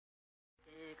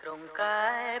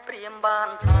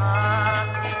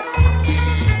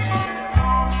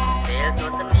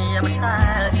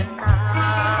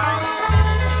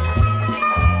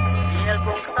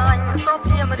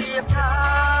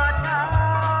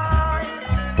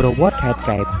ប្រវត្តិខេត្ត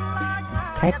កែប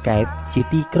ខេត្តកែបជា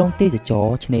ទីក្រុងទេសចរ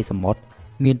ណ៍ឆ្នេរសមុទ្រ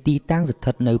មានទីតាំងស្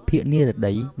ថិតនៅភាគនិរ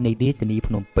តីនៃរាជធានី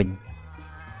ភ្នំពេញ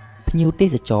ភ្ញៀវទេ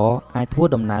សចរអាចធ្វើ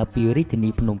ដំណើរពីរាជធានី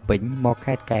ភ្នំពេញមក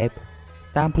ខេត្តកែប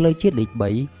តាមផ្លូវជាតិលេខ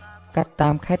3កាត់តា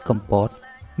មខេត្តកំពត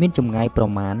មានចម្ងាយប្រ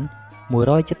មាណ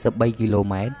173គីឡូ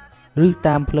ម៉ែត្រឬ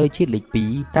តាមផ្លូវជាតិលេខ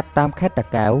2កាត់តាមខេត្តតា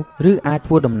កែវឬអាច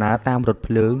ធ្វើដំណើរតាមរថ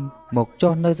ភ្លើងមក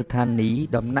ចុះនៅស្ថានីយ៍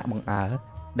ដំណាក់បង្អើរ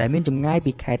ដែលមានចម្ងាយ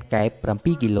ពីខេត្តកែប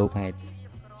7គីឡូម៉ែត្រ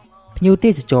ភ្ញៀវទេ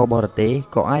សចរបរទេស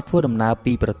ក៏អាចធ្វើដំណើរ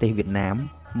ពីប្រទេសវៀតណាម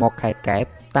មកខេត្តកែប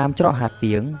តាមច្រកហា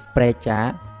ទៀងព្រែចា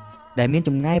ដែលមានច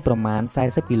ម្ងាយប្រមាណ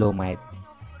40គីឡូម៉ែត្រ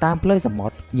តាមផ្លូវសមុ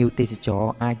ទ្រភ្ញៀវទេសចរ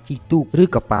អាចជិះទូកឬ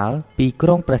កប៉ាល់ពីក្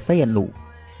រុងព្រះសីហនុ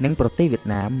និងប្រទេសវៀត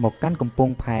ណាមមកកាន់កំព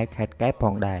ង់ផែខេត្តកែបផ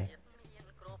ងដែរ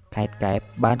ខេត្តកែប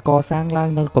បានកសាងឡើង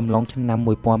នៅកំឡុងឆ្នាំ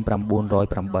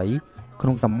1908ក្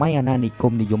នុងសម័យអាណានិគ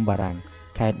មនិយមបារាំង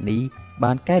ខេត្តនេះ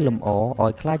បានកែលម្អឲ្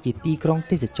យក្លាយជាទីក្រុង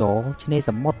ទេសចរណ៍ឆ្នេរ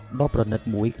សមុទ្រដ៏ប្រណិត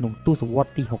មួយក្នុងទសវត្ស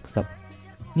រ៍ទី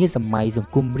60នាសម័យស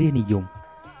ង្គមរាស្ត្រនិយម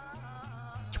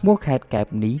ឈ្មោះខេត្តកែប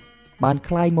នេះបាន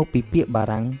ក្លាយមកពីពាក្យបា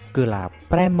រាំងគឺឡាប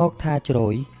ប្រែមកថាជ្រោ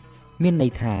យមានន័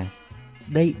យថា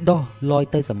ដីដោះលយ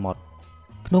ទៅសមុទ្រ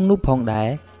ក្នុងនោះផងដែរ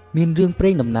មានរឿងព្រេ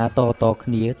ងដំណើរតគ្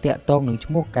នាតាក់ទងនឹង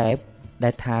ឈ្មោះកែបដែ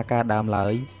លថាការដើមឡើ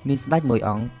យមានស្ដេចមួយ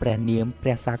អង្គព្រះនាមព្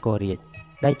រះសាគររាជ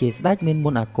ដែលជាស្ដេចមានម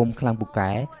ន្តអាគមខ្លាំងពូ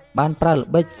កែបានប្រើល្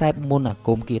បិចសែបមន្តអាគ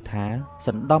មគាថាស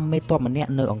ណ្ដំមេទ័ពម្នា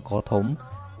ក់នៅអង្គរធំ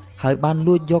ហើយបាន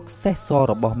លួចយកសេះស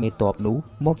របស់មេទ័ពនោះ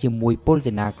មកជាមួយពល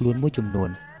សេនាខ្លួនមួយចំនួ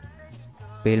ន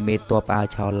ពេលមេទ័ពអាវ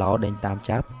ឆោឡោដេញតាម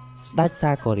ចាប់ស្ដេច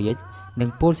សាគររាជនិង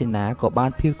ពលសេនាក៏បា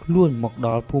នភៀសខ្លួនមកដ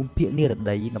ល់ភូមិភាគនិរ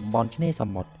តីតំបន់ឆ្នេរស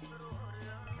មុទ្រ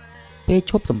ពេល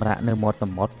ឈប់សម្រាកនៅមាត់ស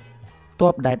មុទ្រទ័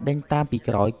ពដែលដេញតាមពី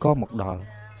ក្រោយក៏មកដល់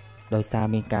ដោយសារ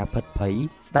មានការផិតភ័យ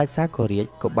ស្ដេចសាគររាជ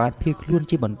ក៏បានភៀសខ្លួន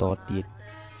ជាបន្តទៀត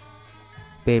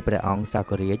ពេលព្រះអង្គសា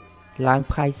គររាជឡើង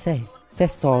ផាយសេះ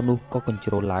សនោះក៏កញ្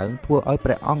ជ្រោលឡើងធ្វើឲ្យព្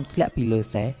រះអង្គធ្លាក់ពីលើ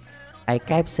សេះឯ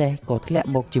កែបសេះក៏ធ្លាក់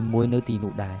មកជាមួយនៅទី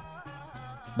នោះដែរ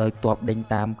ដោយទ័ពដេញ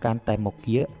តាមកាន់តែមក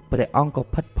គៀកព្រះអង្គក៏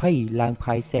ផិតភ័យឡើង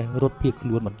ផាយសេះរត់ភៀសខ្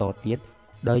លួនបន្តទៀត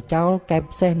ដោយចោលកែប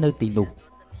សេះនៅទីនោះ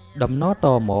ដំណើរត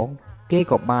មកគេ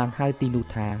ក៏បានហៅទីនោះ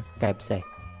ថាកែបសេះ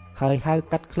ហើយហៅ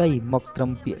កាត់ខ្លីមកត្រឹ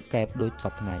មពាក្យកែបដូចស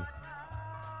ពថ្ងៃ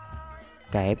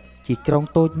កែបជាក្រុង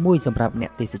តូចមួយសម្រាប់អ្ន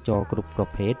កទេសចរគ្រប់ប្រ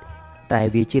ភេទតែ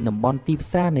វាជាតំបន់ទីផ្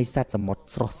សារនៃសត្វសមុទ្រ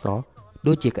ស្រស់ៗ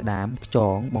ដូចជាក្តាមខ្យ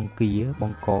ងបង្គាប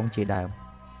ង្កងជាដើម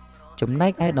ចំណែ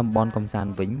កឯតំបន់កំសាន្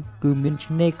តវិញគឺមាន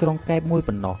ឆ្នេរក្រុងកែបមួយ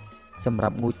ប៉ុណ្ណោះសម្រា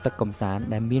ប់ងូតទឹកកំសាន្ត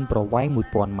ដែលមានប្រវែង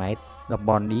1000ម៉ែត្រតំ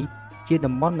បន់នេះជា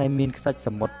តំបន់ដែលមានខ្សាច់ស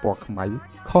មុទ្រពណ៌ខ្មៅ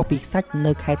ខុសពីខ្សាច់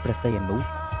នៅខេត្តព្រះសីហនុ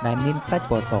ដែលមានខ្សាច់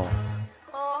ពណ៌ស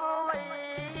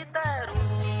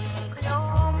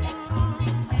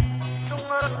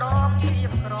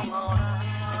រំ